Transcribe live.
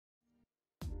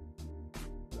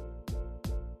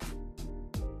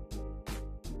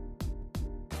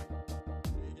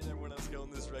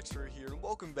rexfurry here, and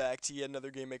welcome back to yet another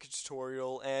game maker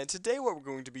tutorial. And today what we're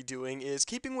going to be doing is,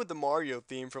 keeping with the Mario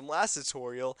theme from last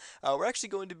tutorial, we're actually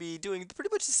going to be doing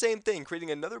pretty much the same thing, creating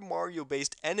another Mario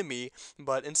based enemy,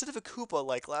 but instead of a Koopa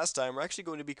like last time, we're actually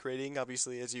going to be creating,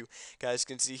 obviously as you guys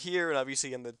can see here, and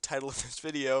obviously in the title of this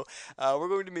video, we're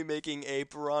going to be making a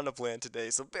Piranha Plant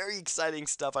today. So very exciting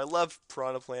stuff. I love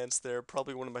Piranha Plants, they're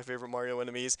probably one of my favorite Mario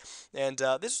enemies, and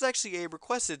this was actually a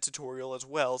requested tutorial as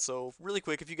well. So really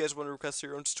quick, if you guys want to request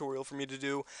your own tutorial for me to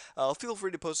do, feel free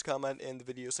to post a comment in the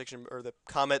video section, or the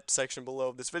comment section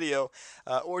below this video,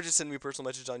 or just send me a personal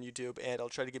message on YouTube, and I'll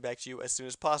try to get back to you as soon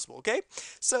as possible, okay?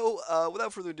 So,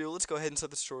 without further ado, let's go ahead and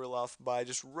start this tutorial off by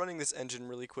just running this engine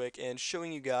really quick and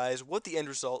showing you guys what the end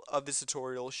result of this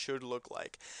tutorial should look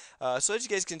like. So as you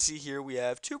guys can see here, we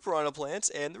have two Piranha Plants,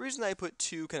 and the reason I put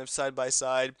two kind of side by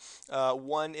side,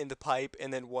 one in the pipe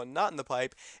and then one not in the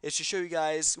pipe, is to show you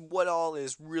guys what all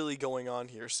is really going on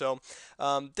here. So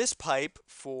this pipe,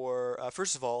 for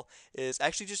first of all, is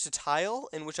actually just a tile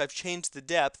in which I've changed the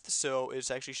depth, so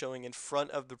it's actually showing in front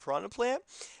of the Piranha Plant.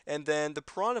 And then the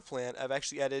Piranha Plant, I've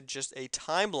actually added just a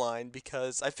timeline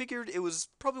because I figured it was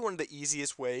probably one of the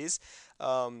easiest ways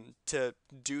to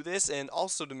do this, and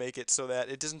also to make it so that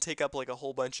it doesn't take up like a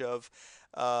whole bunch of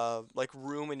like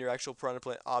room in your actual Piranha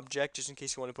Plant object, just in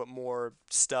case you want to put more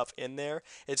stuff in there.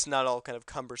 It's not all kind of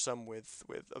cumbersome with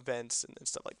events and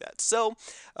stuff like that. So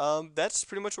that's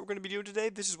pretty much what we're going to be doing today.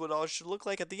 This is what all it should look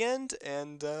like at the end,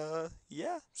 and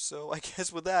yeah, so I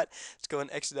guess with that, let's go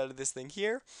and exit out of this thing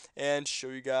here and show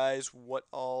you guys what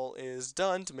all is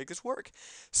done to make this work.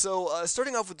 So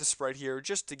starting off with the sprite here,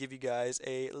 just to give you guys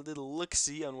a little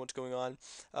look-see on what's going on.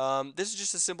 This is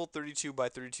just a simple 32 by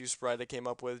 32 sprite I came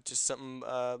up with, just something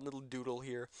little doodle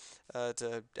here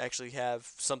to actually have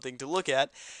something to look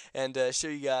at and show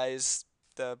you guys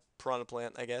the Piranha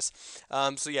Plant, I guess.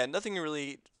 So yeah, nothing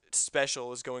really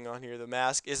special is going on here. The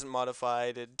mask isn't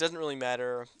modified. It doesn't really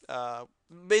matter.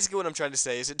 Basically what I'm trying to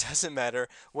say is it doesn't matter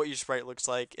what your sprite looks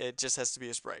like. It just has to be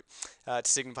a sprite to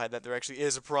signify that there actually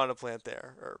is a Piranha Plant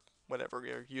there, or whatever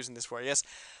you're using this for, I guess.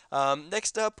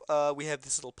 Next up, we have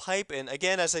this little pipe, and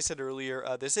again, as I said earlier,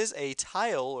 this is a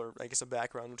tile, or I guess a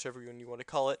background, whichever one you want to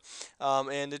call it,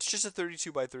 and it's just a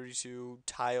 32 by 32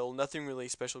 tile, nothing really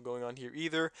special going on here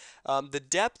either. The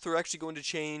depth we're actually going to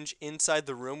change inside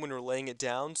the room when we're laying it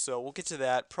down, so we'll get to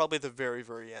that probably at the very,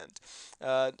 very end.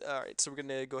 Alright, so we're going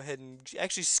to go ahead and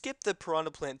actually skip the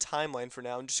Piranha Plant timeline for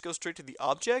now and just go straight to the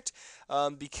object,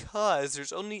 because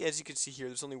there's only, as you can see here,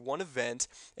 there's only one event,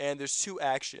 and there's two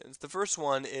actions. The first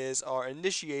one is our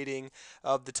initiating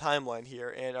of the timeline here,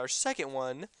 and our second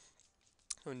one,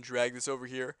 I'm going to drag this over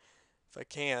here if I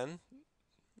can.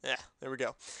 Yeah, there we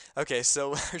go. Okay,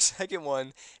 so our second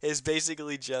one is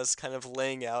basically just kind of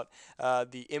laying out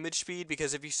the image speed,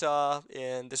 because if you saw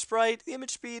in the sprite, the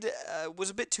image speed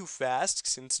was a bit too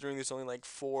fast, considering there's only like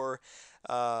 4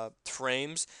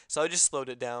 frames, so I just slowed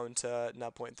it down to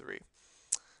 0.3.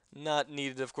 Not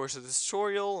needed, of course, of this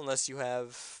tutorial, unless you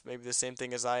have maybe the same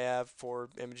thing as I have for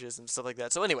images and stuff like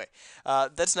that. So anyway,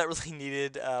 that's not really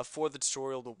needed for the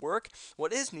tutorial to work.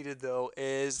 What is needed, though,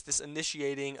 is this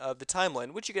initiating of the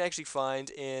timeline, which you can actually find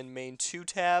in main 2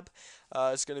 tab.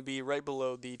 It's going to be right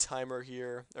below the timer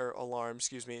here, or alarm,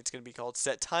 excuse me. It's going to be called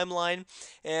set timeline,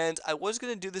 and I was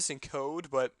going to do this in code,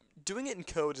 but doing it in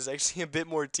code is actually a bit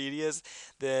more tedious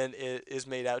than it is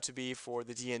made out to be for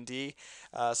the D&D,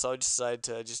 so I decided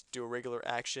to just do a regular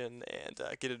action and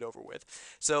get it over with.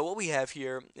 So what we have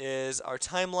here is our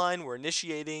timeline. We're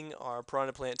initiating our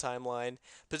Piranha Plant timeline.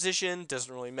 Position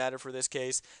doesn't really matter for this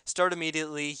case. Start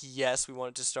immediately. Yes, we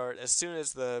want it to start as soon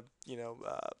as the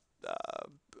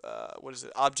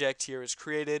object here is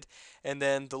created, and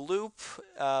then the loop,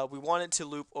 we want it to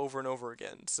loop over and over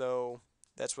again. So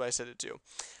that's what I set it to.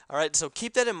 Alright, so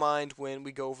keep that in mind when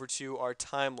we go over to our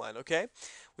timeline, okay?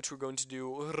 Which we're going to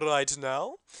do right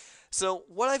now. So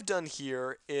what I've done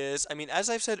here is, I mean, as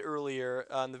I've said earlier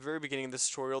in the very beginning of this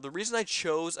tutorial, the reason I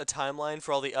chose a timeline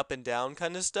for all the up and down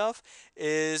kind of stuff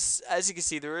is, as you can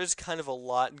see, there is kind of a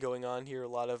lot going on here, a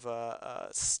lot of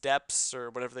steps, or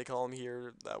whatever they call them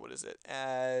here. What is it?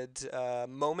 Add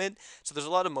moment. So there's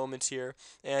a lot of moments here,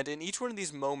 and in each one of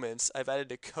these moments, I've added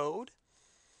a code.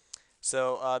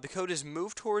 So the code is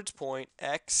move towards point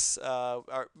X,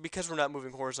 because we're not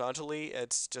moving horizontally,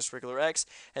 it's just regular X,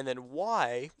 and then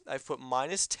Y, I've put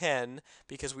 -10,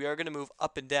 because we are going to move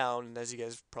up and down, and as you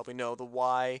guys probably know, the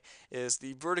Y is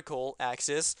the vertical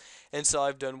axis, and so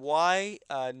I've done Y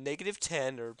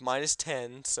 -10, or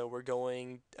 -10, so we're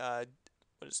going, what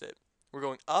is it? We're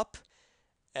going up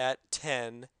at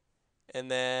 10, and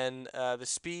then the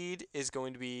speed is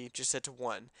going to be just set to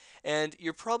 1. And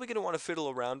you're probably going to want to fiddle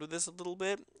around with this a little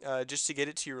bit just to get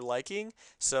it to your liking.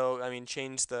 So, I mean,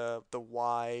 change the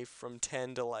Y from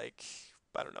 10 to like,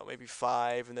 I don't know, maybe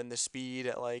 5, and then the speed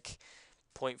at like zero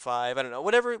point 0.5, I don't know,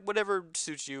 whatever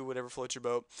suits you, whatever floats your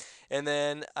boat. And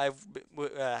then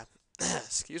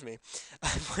excuse me,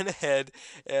 I went ahead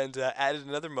and added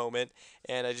another moment,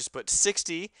 and I just put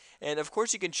 60. And of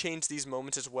course, you can change these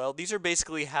moments as well. These are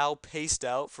basically how paced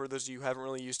out, for those of you who haven't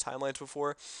really used timelines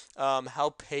before,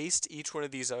 how paced each one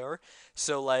of these are.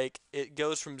 So, like, it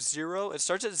goes from 0, it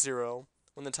starts at 0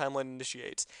 when the timeline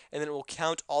initiates, and then it will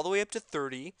count all the way up to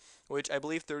 30, which I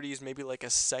believe 30 is maybe like a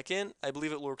second. I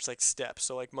believe it works like steps,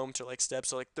 so like moments are like steps,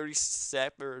 so like 30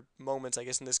 or moments, I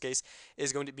guess in this case,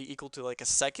 is going to be equal to like a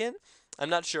second. I'm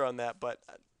not sure on that, but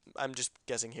I'm just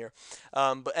guessing here.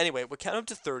 But anyway, we'll count up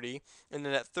to 30, and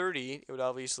then at 30, it would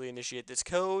obviously initiate this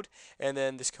code, and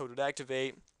then this code would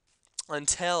activate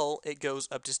until it goes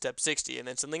up to step 60, and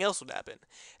then something else would happen.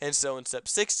 And so in step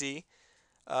 60,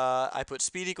 I put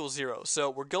speed equals 0. So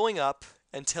we're going up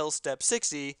until step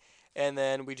 60, and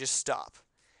then we just stop.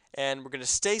 And we're going to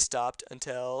stay stopped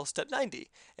until step 90.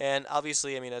 And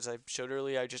obviously, I mean, as I showed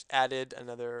earlier, I just added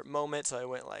another moment. So I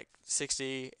went like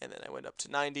 60, and then I went up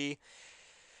to 90.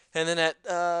 And then at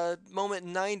moment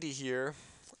 90 here,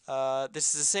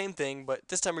 this is the same thing, but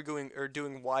this time we're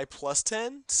doing y plus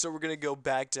 10. So we're going to go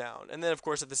back down. And then, of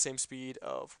course, at the same speed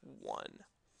of 1.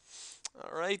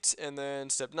 Alright, and then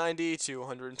step 90 to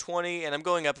 120, and I'm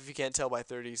going up if you can't tell by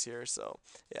 30s here, so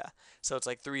yeah. So it's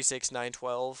like 3, 6, 9,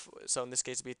 12, so in this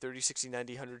case it'd be 30, 60,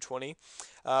 90, 120.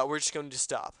 We're just going to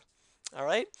stop.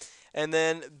 Alright, and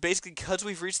then basically because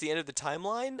we've reached the end of the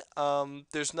timeline,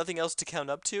 there's nothing else to count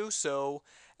up to, so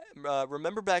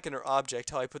remember back in our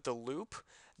object how I put the loop?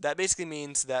 That basically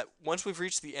means that once we've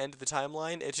reached the end of the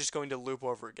timeline, it's just going to loop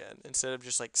over again instead of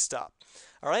just like stop.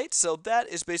 Alright, so that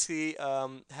is basically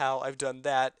how I've done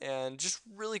that. And just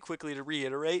really quickly to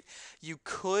reiterate, you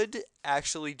could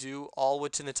actually do all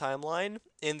what's in the timeline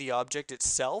in the object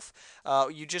itself.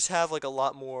 You just have like a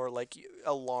lot more like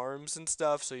alarms and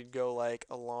stuff. So you'd go like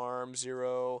alarm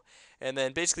 0, and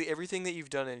then basically everything that you've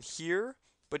done in here,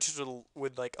 but just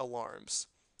with like alarms.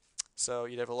 So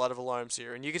you'd have a lot of alarms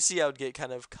here, and you can see how it would get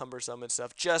kind of cumbersome and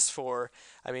stuff just for,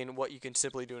 I mean, what you can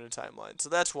simply do in a timeline. So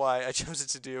that's why I chose it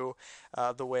to do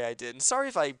the way I did. And sorry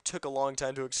if I took a long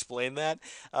time to explain that.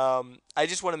 I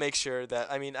just want to make sure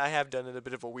that, I mean, I have done it a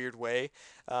bit of a weird way,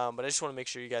 but I just want to make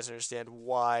sure you guys understand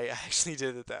why I actually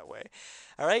did it that way.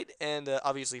 All right, and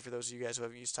obviously for those of you guys who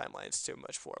haven't used timelines too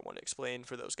much for, I want to explain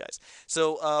for those guys.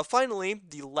 So finally,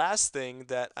 the last thing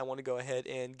that I want to go ahead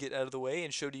and get out of the way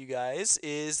and show to you guys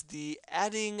is the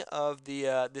adding of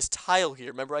the this tile here.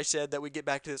 Remember I said that we'd get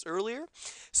back to this earlier?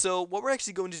 So what we're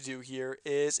actually going to do here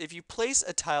is if you place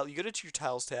a tile, you go to your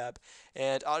Tiles tab,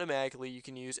 and automatically you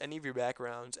can use any of your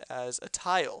backgrounds as a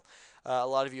tile. A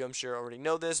lot of you, I'm sure, already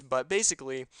know this, but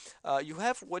basically, you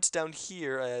have what's down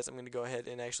here, as I'm going to go ahead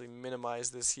and actually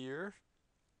minimize this here.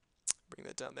 Bring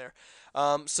that down there.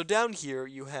 So down here,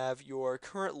 you have your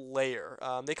current layer.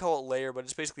 They call it layer, but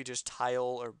it's basically just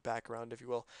tile or background, if you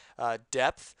will,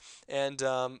 depth. And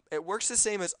it works the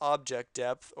same as object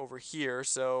depth over here.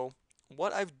 So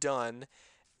what I've done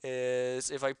is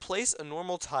if I place a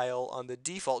normal tile on the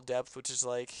default depth, which is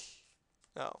like,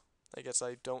 oh, I guess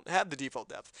I don't have the default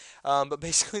depth. But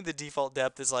basically the default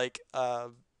depth is like a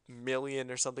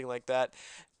million or something like that.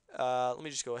 Let me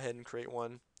just go ahead and create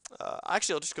one.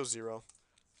 Actually, I'll just go 0.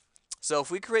 So if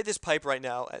we create this pipe right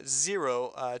now at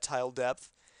 0 tile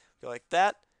depth, go like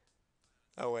that.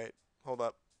 Oh, wait. Hold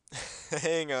up.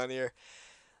 Hang on here.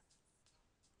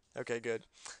 Okay, good.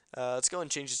 Let's go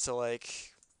and change it to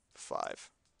like 5.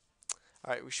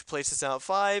 Alright, we should place this out at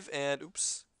 5, and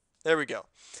oops. There we go.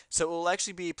 So it will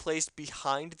actually be placed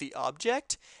behind the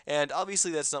object, and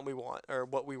obviously that's not what we want, or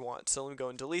what we want. So let me go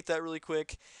and delete that really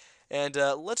quick. And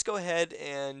let's go ahead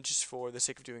and, just for the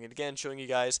sake of doing it again, showing you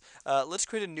guys, let's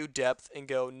create a new depth and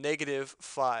go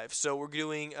 -5. So we're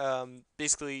doing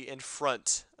basically in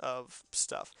front of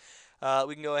stuff.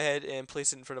 We can go ahead and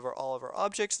place it in front of all of our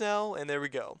objects now, and there we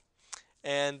go.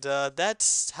 And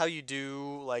that's how you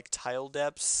do like tile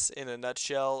depths in a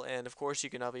nutshell. And of course you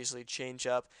can obviously change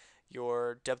up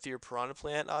your depth of your Piranha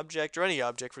Plant object, or any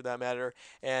object for that matter,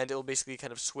 and it will basically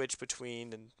kind of switch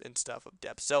between and stuff of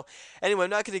depth. So anyway, I'm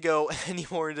not going to go any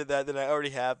more into that than I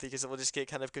already have, because it will just get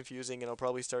kind of confusing, and I'll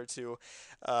probably start to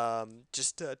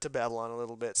to babble on a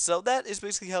little bit. So that is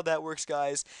basically how that works,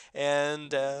 guys,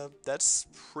 and that's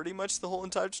pretty much the whole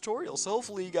entire tutorial. So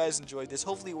hopefully you guys enjoyed this.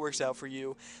 Hopefully it works out for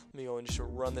you. Let me go and just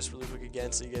run this really quick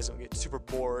again so you guys don't get super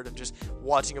bored of just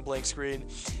watching a blank screen.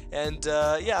 And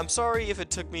yeah, I'm sorry if it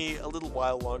took me a little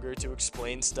while longer to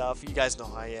explain stuff. You guys know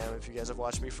how I am. If you guys have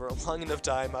watched me for a long enough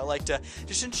time, I like to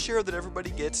just ensure that everybody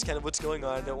gets kind of what's going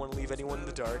on. I don't want to leave anyone in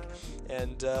the dark.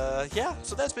 And yeah,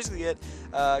 so that's basically it.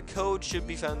 Code should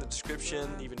be found in the description,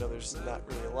 even though there's not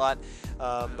really a lot.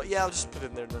 But yeah, I'll just put it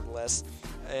in there nonetheless.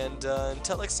 And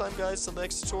until next time, guys, until the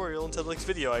next tutorial, until the next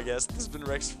video, I guess. This has been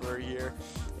rexfurry here.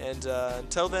 And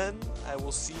until then, I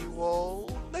will see you all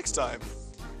next time.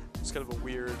 It's kind of a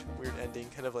weird ending,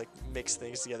 kind of like mix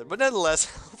things together. But nonetheless,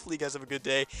 hopefully you guys have a good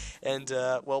day. And,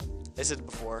 well, I said it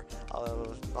before,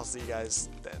 I'll see you guys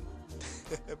then.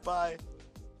 Bye.